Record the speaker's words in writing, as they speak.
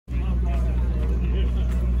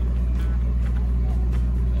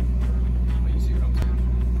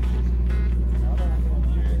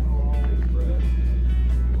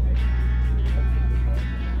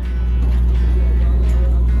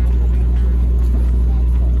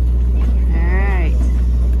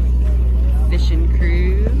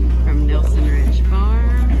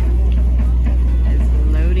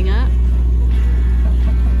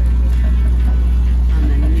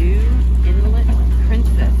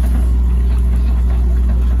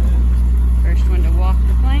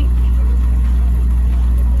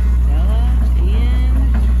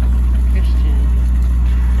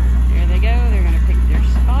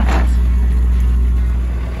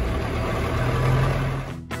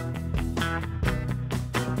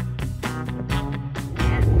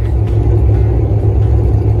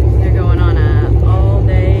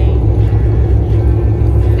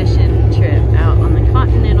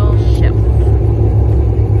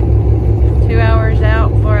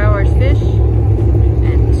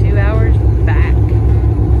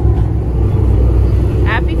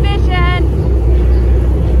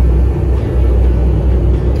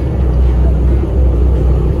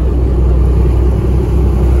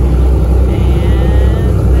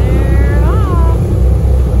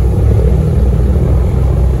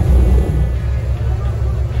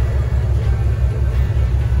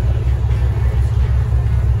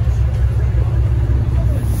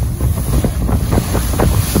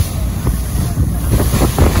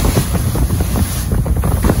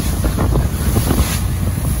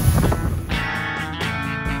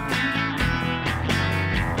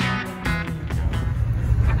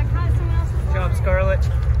it.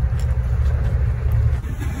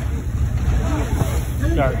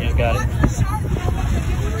 Shark just got it.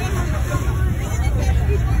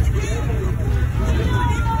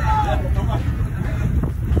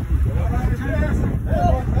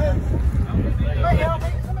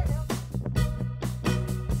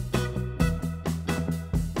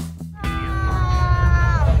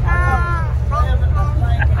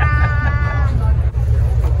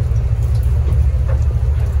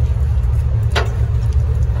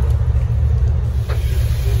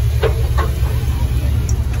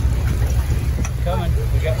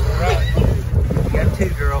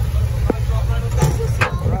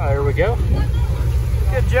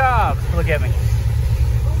 Look at me.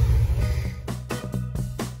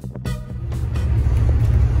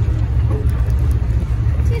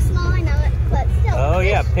 Too small, I know it, but still. Oh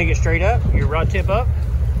yeah, pick it straight up, your rod tip up,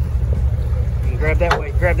 and grab that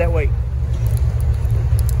weight, grab that weight.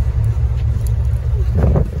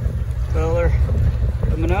 Color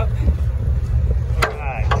coming up. All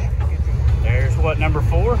right, there's what, number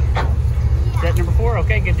 4? Yeah. Is that number 4?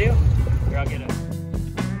 Okay, good deal. Here, I'll get it.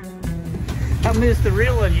 I missed the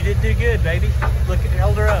real one. You did do good, baby. Look,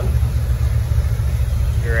 held her up.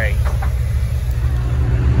 Great.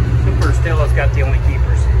 Super Stella's got the only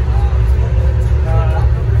keepers.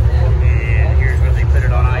 Yeah, here's where they put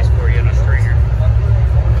it on ice for you on a stringer.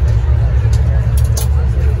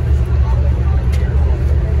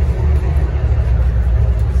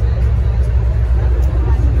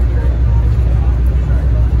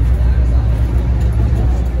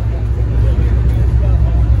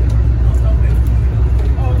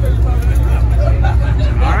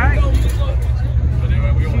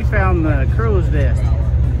 The crow's nest.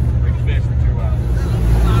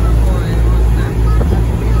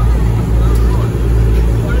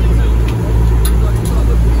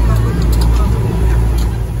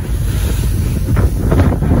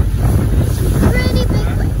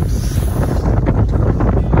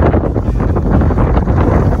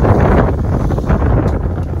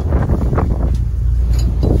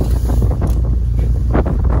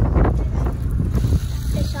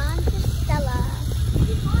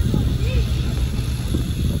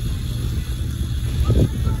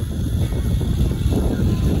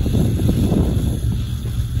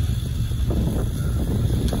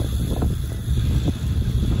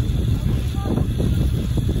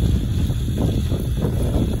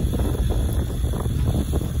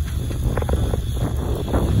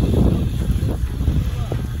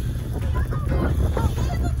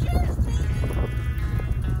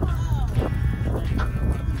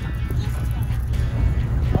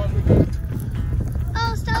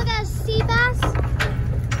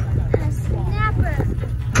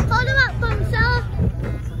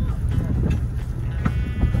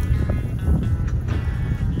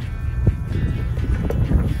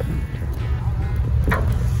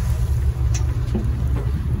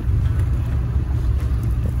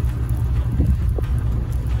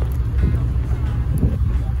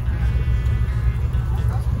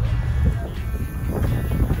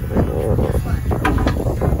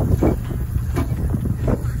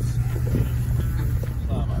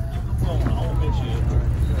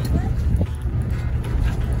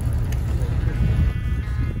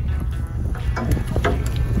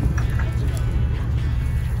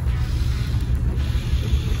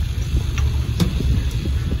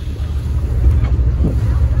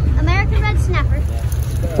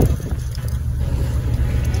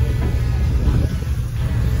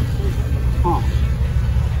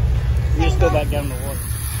 Back down the water.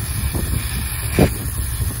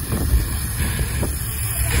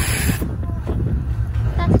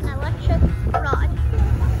 That's an electric rod.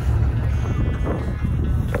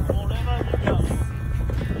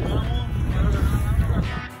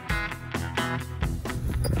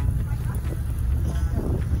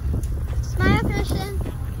 Smile, Christian.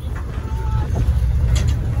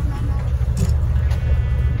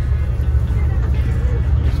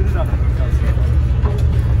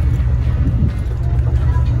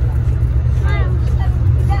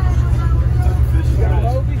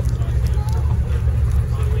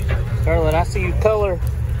 Charlotte, I see you color.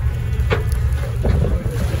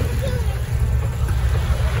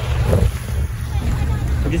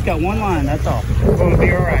 We just got one line, that's all. We're going to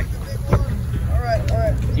be all right. All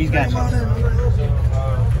right. He's got you.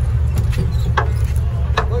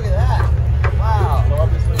 Look at that. Wow.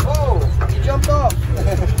 Whoa, he jumped off.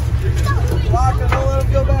 Lock it, don't let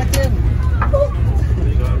him go back in. Look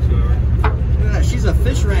at that, she's a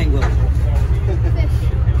fish wrangler.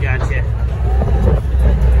 Gotcha.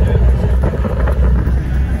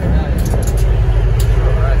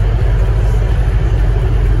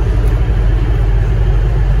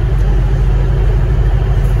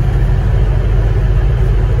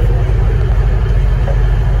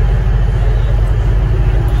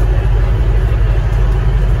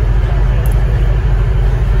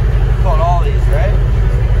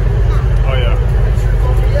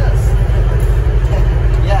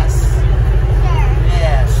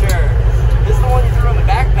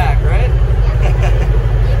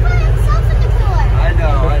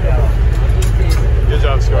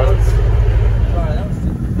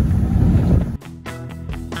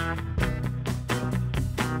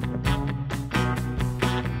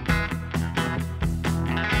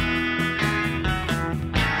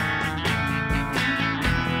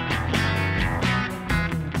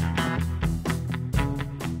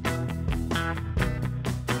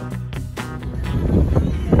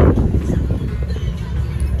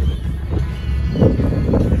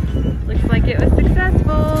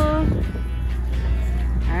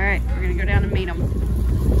 down and meet them.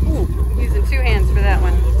 Ooh, using two hands for that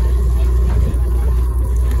one.